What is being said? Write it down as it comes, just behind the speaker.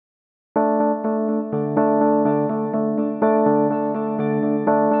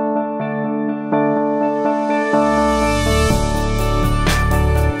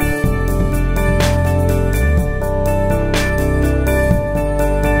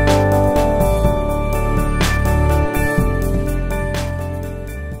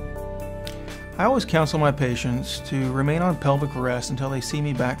always counsel my patients to remain on pelvic rest until they see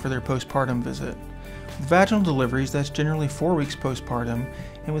me back for their postpartum visit. With vaginal deliveries, that's generally 4 weeks postpartum,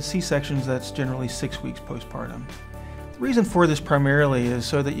 and with C-sections, that's generally 6 weeks postpartum. The reason for this primarily is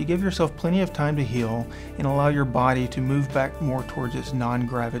so that you give yourself plenty of time to heal and allow your body to move back more towards its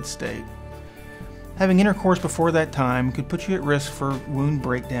non-gravid state. Having intercourse before that time could put you at risk for wound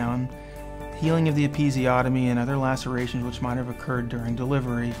breakdown, healing of the episiotomy and other lacerations which might have occurred during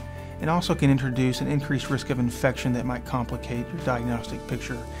delivery, and also can introduce an increased risk of infection that might complicate your diagnostic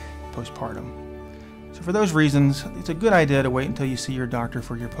picture postpartum. So for those reasons, it's a good idea to wait until you see your doctor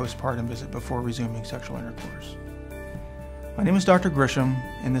for your postpartum visit before resuming sexual intercourse. My name is Dr. Grisham,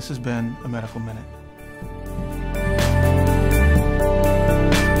 and this has been A Medical Minute.